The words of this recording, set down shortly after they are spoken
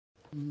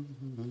Good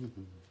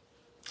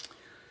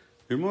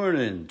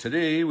morning.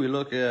 Today we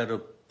look at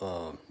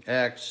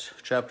Acts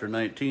chapter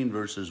 19,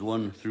 verses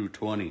 1 through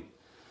 20.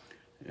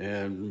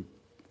 And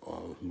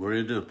we're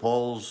into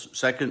Paul's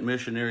second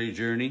missionary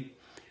journey.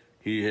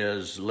 He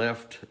has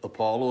left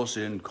Apollos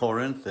in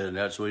Corinth, and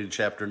that's where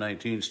chapter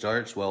 19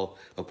 starts. While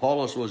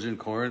Apollos was in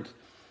Corinth,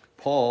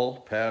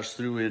 Paul passed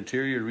through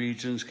interior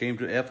regions, came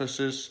to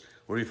Ephesus,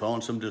 where he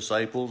found some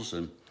disciples.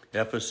 And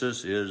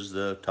Ephesus is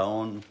the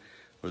town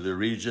or the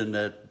region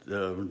that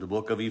the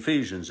book of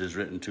Ephesians is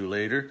written to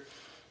later.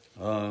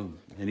 And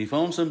he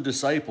found some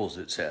disciples,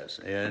 it says.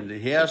 And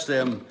he asked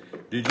them,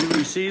 did you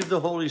receive the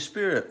Holy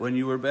Spirit when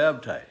you were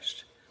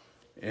baptized?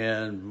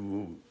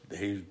 And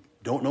they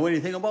don't know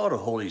anything about a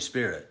Holy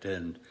Spirit.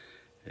 And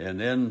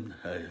then,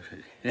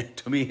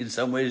 to me, in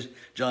some ways,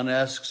 John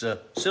asks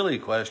a silly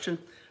question.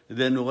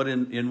 Then what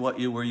in what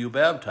were you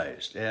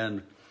baptized?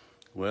 And,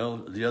 well,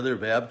 the other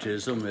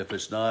baptism, if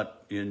it's not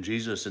in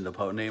Jesus in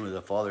the name of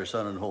the Father,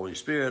 Son, and Holy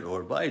Spirit,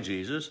 or by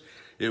Jesus,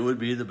 it would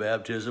be the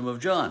baptism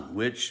of John,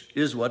 which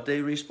is what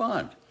they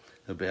respond,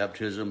 the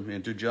baptism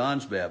into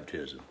John's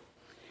baptism.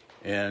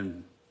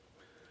 And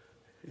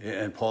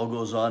Paul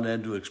goes on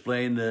then to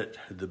explain that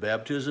the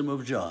baptism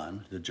of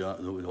John,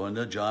 the one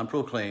that John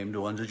proclaimed,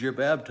 the ones that you're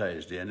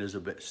baptized in, is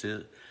a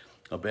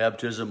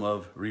baptism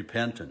of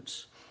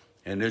repentance.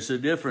 And there's a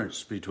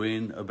difference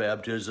between a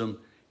baptism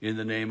in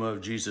the name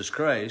of Jesus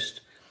Christ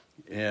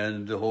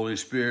and the Holy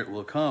Spirit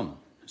will come.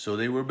 So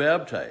they were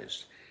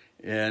baptized.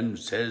 And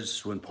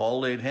says when Paul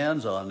laid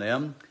hands on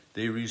them,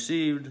 they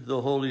received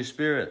the Holy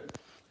Spirit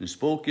and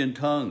spoke in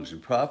tongues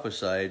and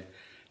prophesied,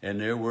 and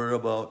there were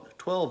about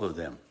 12 of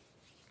them.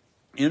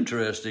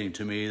 Interesting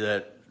to me,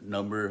 that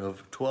number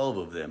of 12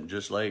 of them,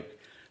 just like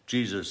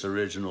Jesus'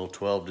 original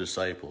 12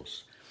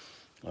 disciples.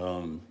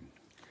 But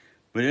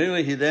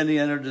anyway, he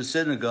entered the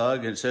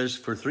synagogue, and says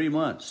for 3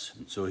 months.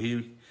 So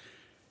he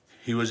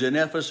was in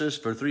Ephesus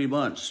for 3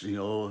 months,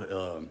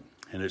 and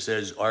it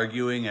says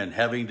arguing and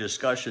having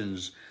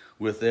discussions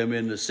with them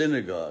in the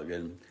synagogue.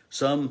 And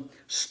some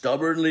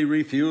stubbornly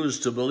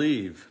refused to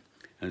believe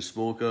and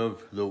spoke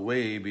of the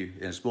way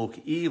and spoke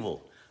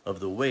evil of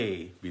the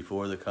way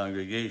before the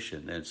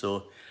congregation. And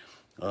so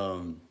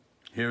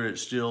here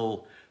it's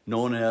still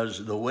known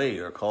as the way,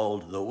 or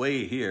called the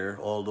way here,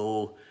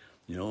 although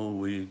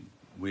we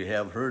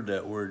have heard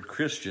that word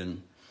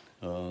Christian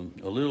a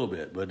little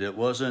bit, but it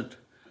wasn't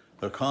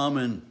a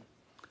common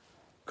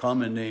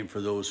name for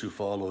those who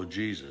followed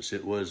Jesus.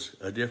 It was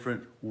a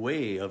different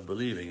way of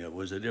believing. It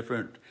was a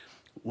different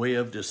way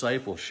of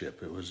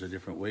discipleship. It was a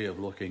different way of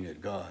looking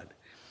at God.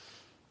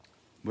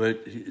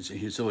 But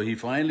so he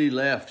finally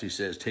left, he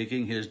says,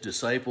 taking his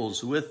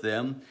disciples with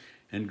them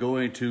and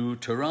going to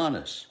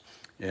Tyrannus.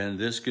 And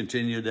this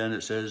continued then,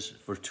 it says,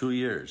 for 2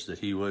 years that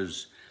he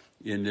was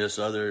in this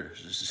other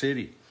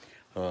city.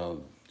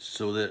 So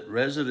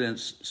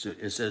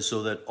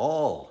that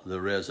all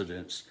the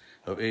residents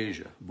of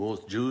Asia,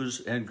 both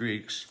Jews and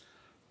Greeks,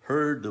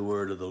 heard the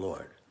word of the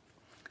Lord.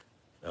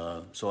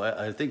 So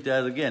I think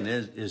that, again,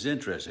 is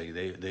interesting.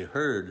 They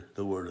heard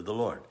the word of the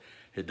Lord.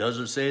 It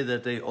doesn't say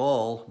that they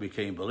all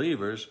became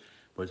believers,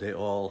 but they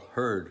all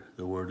heard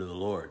the word of the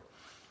Lord.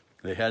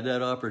 They had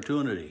that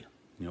opportunity,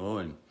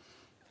 and,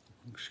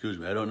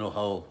 I don't know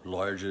how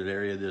large an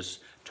area this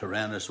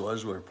Tyrannus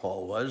was where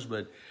Paul was,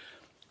 but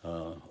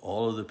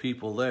all of the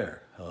people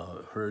there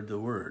heard the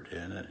word.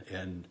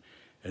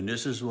 And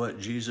this is what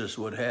Jesus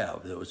would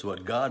have. That was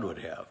what God would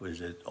have, is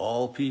that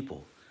all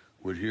people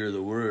would hear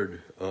the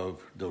word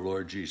of the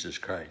Lord Jesus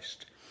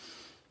Christ.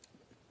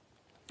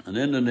 And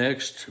then the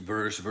next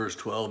verse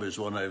 12, is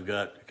one I've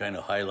got kind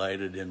of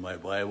highlighted in my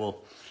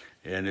Bible.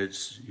 And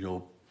it's,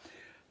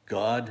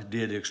 God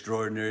did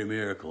extraordinary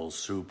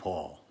miracles through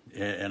Paul.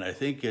 And I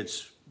think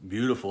it's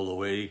beautiful the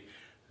way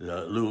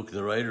Luke,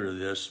 the writer of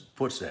this,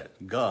 puts that.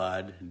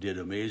 God did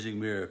amazing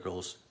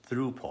miracles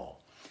through Paul.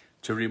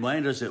 To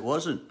remind us, it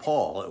wasn't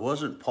Paul. It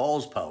wasn't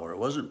Paul's power. It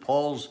wasn't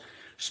Paul's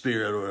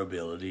spirit or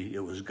ability.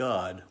 It was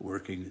God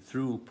working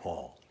through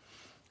Paul.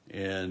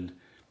 And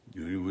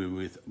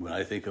when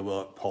I think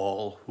about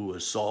Paul, who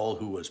was Saul,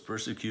 who was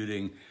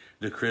persecuting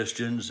the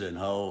Christians, and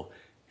how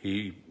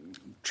he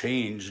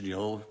changed,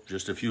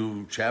 just a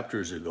few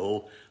chapters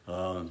ago,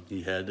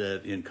 he had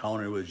that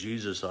encounter with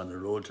Jesus on the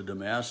road to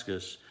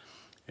Damascus.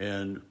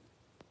 And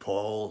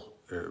Paul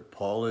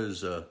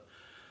is a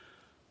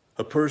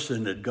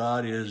person that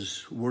God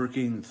is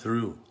working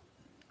through.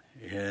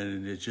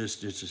 And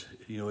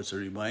it's a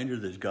reminder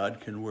that God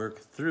can work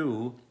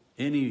through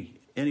any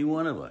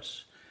one of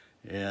us.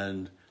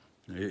 And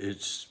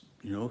it's,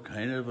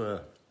 kind of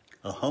a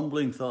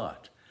humbling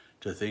thought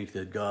to think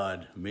that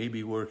God may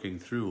be working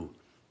through,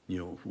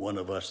 one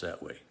of us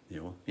that way,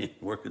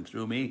 working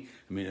through me.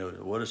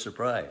 What a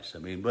surprise.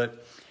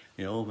 But,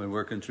 been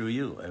working through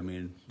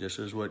you. This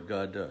is what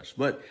God does.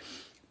 But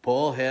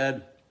Paul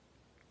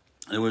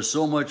there was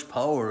so much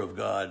power of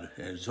God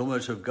and so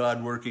much of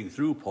God working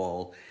through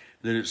Paul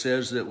that it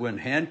says that when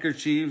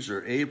handkerchiefs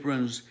or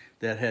aprons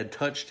that had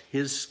touched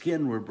his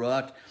skin were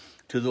brought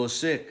to those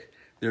sick,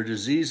 their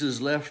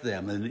diseases left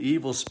them, and the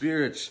evil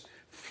spirits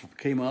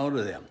came out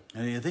of them.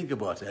 And you think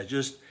about that,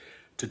 just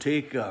to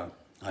take a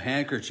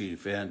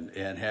handkerchief and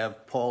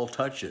have Paul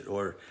touch it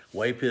or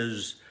wipe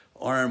his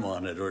arm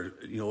on it, or,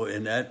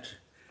 and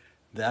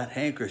that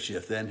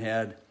handkerchief then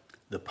had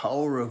the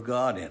power of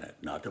God in it,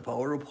 not the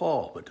power of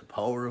Paul, but the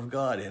power of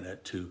God in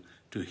it to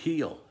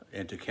heal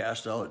and to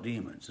cast out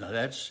demons. Now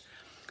that's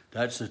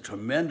a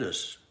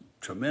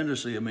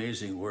tremendously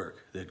amazing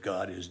work that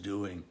God is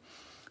doing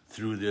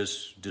through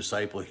this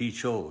disciple he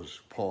chose,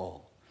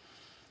 Paul.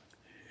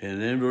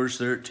 And then verse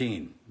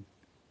 13,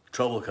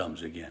 trouble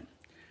comes again.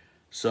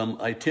 Some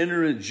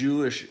itinerant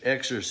Jewish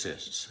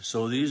exorcists.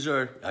 So these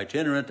are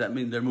itinerant, that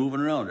means they're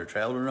moving around, they're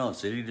traveling around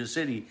city to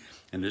city.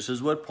 And this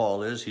is what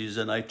Paul is. He's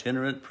an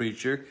itinerant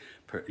preacher.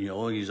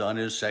 He's on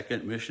his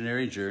second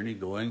missionary journey,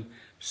 going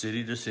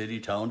city to city,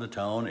 town to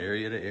town,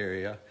 area to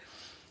area.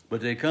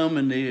 But they come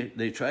and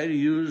they try to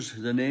use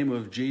the name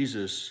of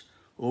Jesus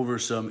over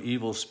some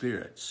evil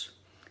spirits.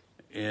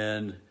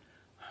 And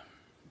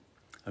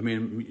I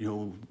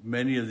mean,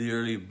 many of the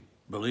early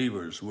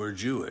believers were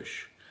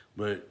Jewish,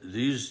 but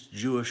these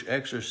Jewish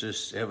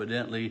exorcists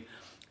evidently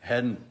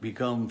hadn't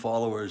become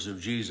followers of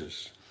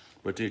Jesus.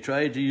 But they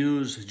tried to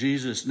use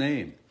Jesus'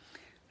 name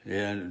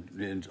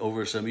and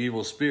over some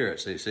evil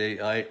spirits. They say,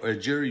 I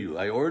adjure you,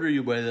 I order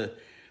you by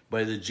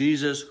the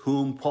Jesus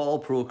whom Paul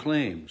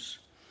proclaims,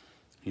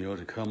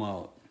 to come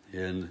out.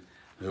 And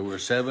there were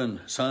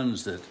 7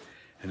 sons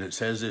and it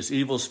says this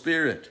evil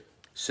spirit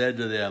said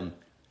to them,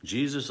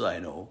 Jesus I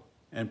know,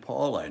 and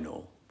Paul I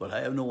know, but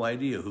I have no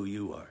idea who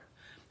you are.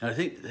 Now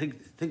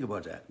think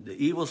about that. The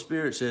evil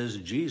spirit says,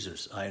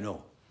 Jesus I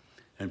know,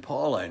 and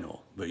Paul I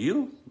know, but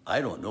you,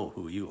 I don't know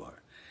who you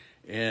are.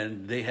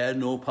 And they had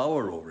no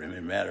power over him. As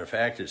a matter of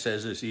fact, it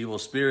says this evil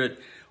spirit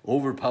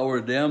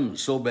overpowered them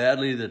so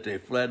badly that they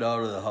fled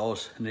out of the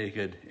house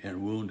naked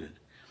and wounded.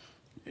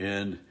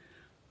 And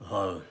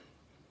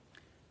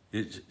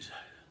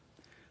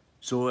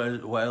so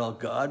while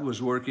God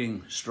was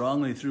working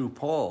strongly through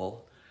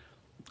Paul,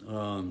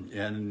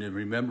 and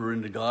remember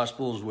in the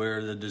Gospels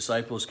where the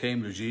disciples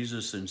came to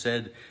Jesus and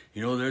said,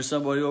 there's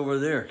somebody over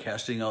there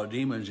casting out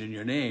demons in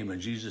your name. And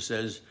Jesus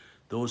says,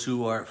 those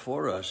who are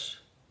for us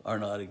are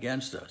not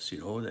against us,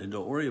 and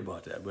don't worry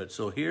about that. But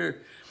so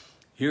here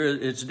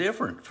it's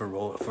different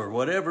for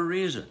whatever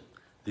reason.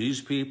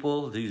 These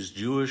people, these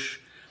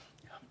Jewish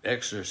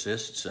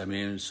exorcists,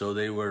 so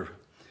they were,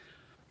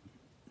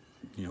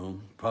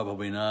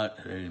 probably not,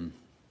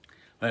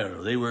 I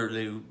don't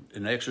know,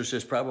 an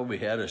exorcist probably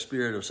had a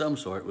spirit of some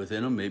sort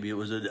within them. Maybe it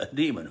was a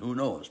demon, who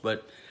knows?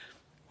 But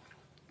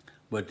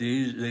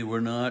they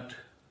were not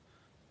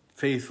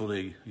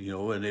faithfully,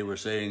 and they were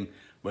saying,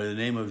 by the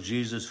name of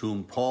Jesus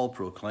whom Paul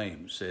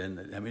proclaims. And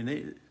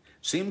it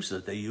seems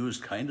that they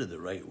used kind of the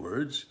right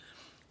words,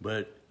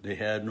 but they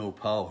had no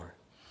power.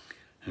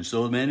 And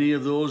so many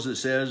of those, it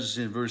says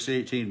in verse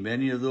 18,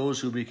 many of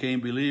those who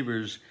became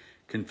believers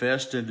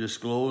confessed and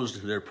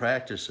disclosed their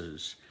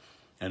practices.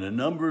 And a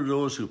number of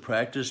those who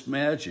practiced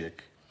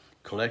magic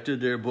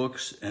collected their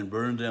books and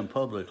burned them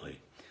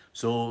publicly.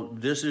 So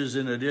this is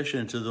in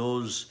addition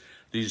to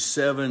these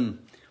 7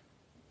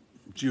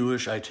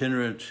 Jewish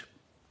itinerant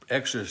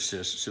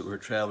exorcists that were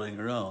traveling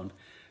around.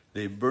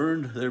 They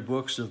burned their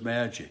books of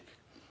magic.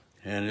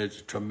 And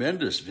it's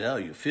tremendous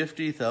value.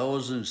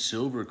 50,000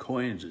 silver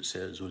coins, it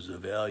says, was the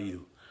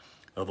value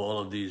of all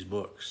of these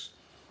books.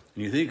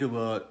 And you think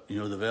about,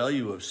 the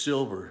value of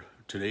silver.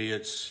 Today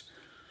it's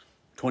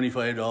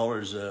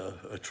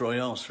 $25 a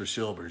troy ounce for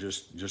silver,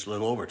 just a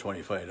little over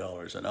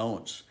 $25 an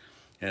ounce.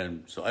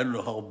 And so I don't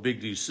know how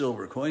big these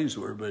silver coins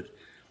were, but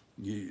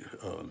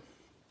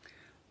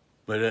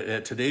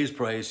at today's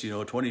price,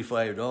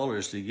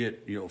 $25 to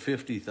get,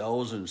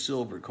 50,000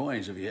 silver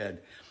coins. If you had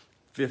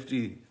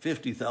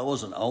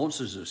 50,000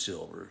 ounces of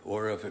silver,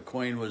 or if a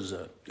coin was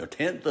a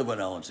tenth of an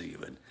ounce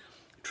even,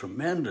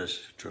 tremendous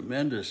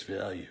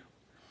value.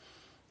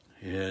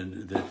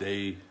 And that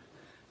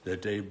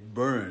they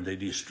burned, they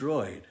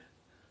destroyed,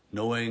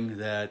 knowing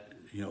that,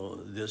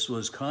 this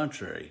was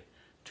contrary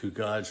to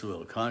God's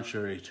will,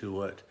 contrary to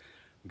what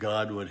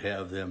God would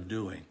have them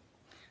doing.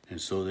 And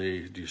so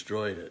they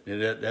destroyed it.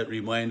 And that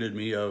reminded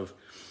me of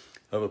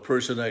a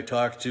person I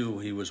talked to.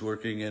 He was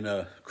working in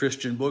a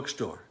Christian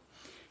bookstore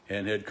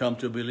and had come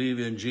to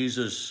believe in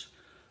Jesus,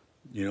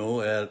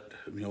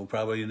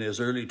 probably in his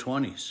early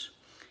 20s.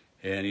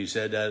 And he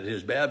said that at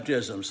his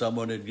baptism,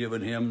 someone had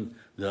given him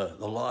the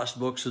lost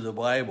books of the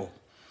Bible.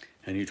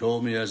 And he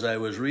told me as I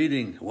was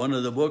reading one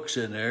of the books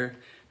in there,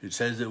 it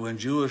says that when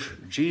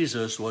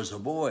Jesus was a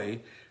boy,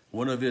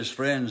 one of his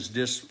friends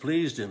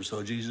displeased him,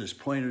 so Jesus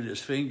pointed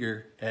his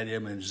finger at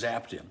him and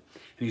zapped him.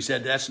 And he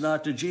said, that's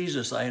not the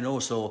Jesus I know,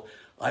 so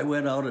I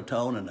went out of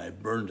town and I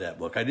burned that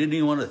book. I didn't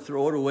even want to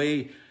throw it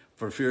away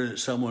for fear that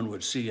someone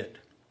would see it,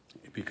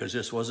 because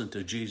this wasn't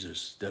the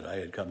Jesus that I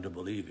had come to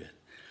believe in.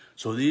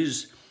 So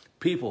these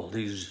people,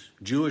 these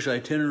Jewish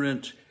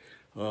itinerant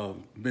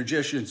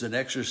magicians and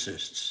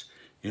exorcists,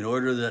 in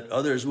order that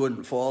others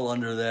wouldn't fall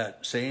under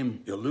that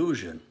same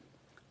illusion,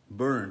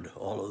 burned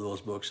all of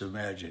those books of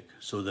magic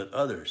so that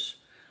others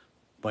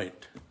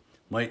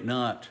might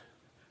not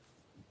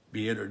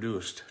be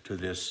introduced to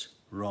this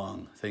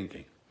wrong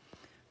thinking.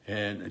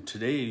 And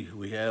today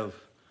we have,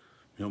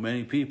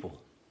 many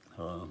people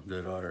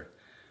that are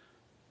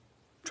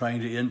trying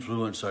to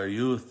influence our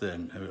youth,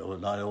 and well,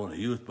 not only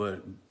youth,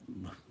 but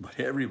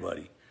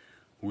everybody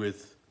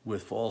with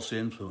false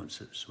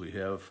influences. We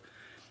have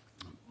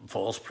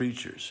false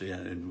preachers,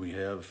 and we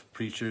have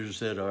preachers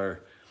that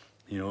are,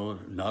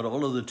 not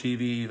all of the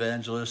TV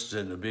evangelists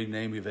and the big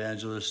name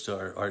evangelists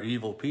are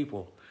evil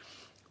people,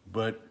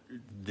 but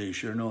they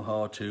sure know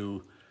how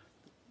to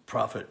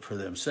profit for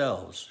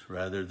themselves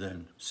rather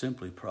than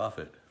simply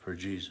profit for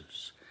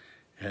Jesus.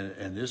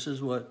 And this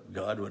is what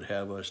God would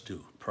have us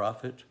do,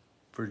 profit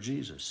for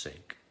Jesus'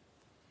 sake.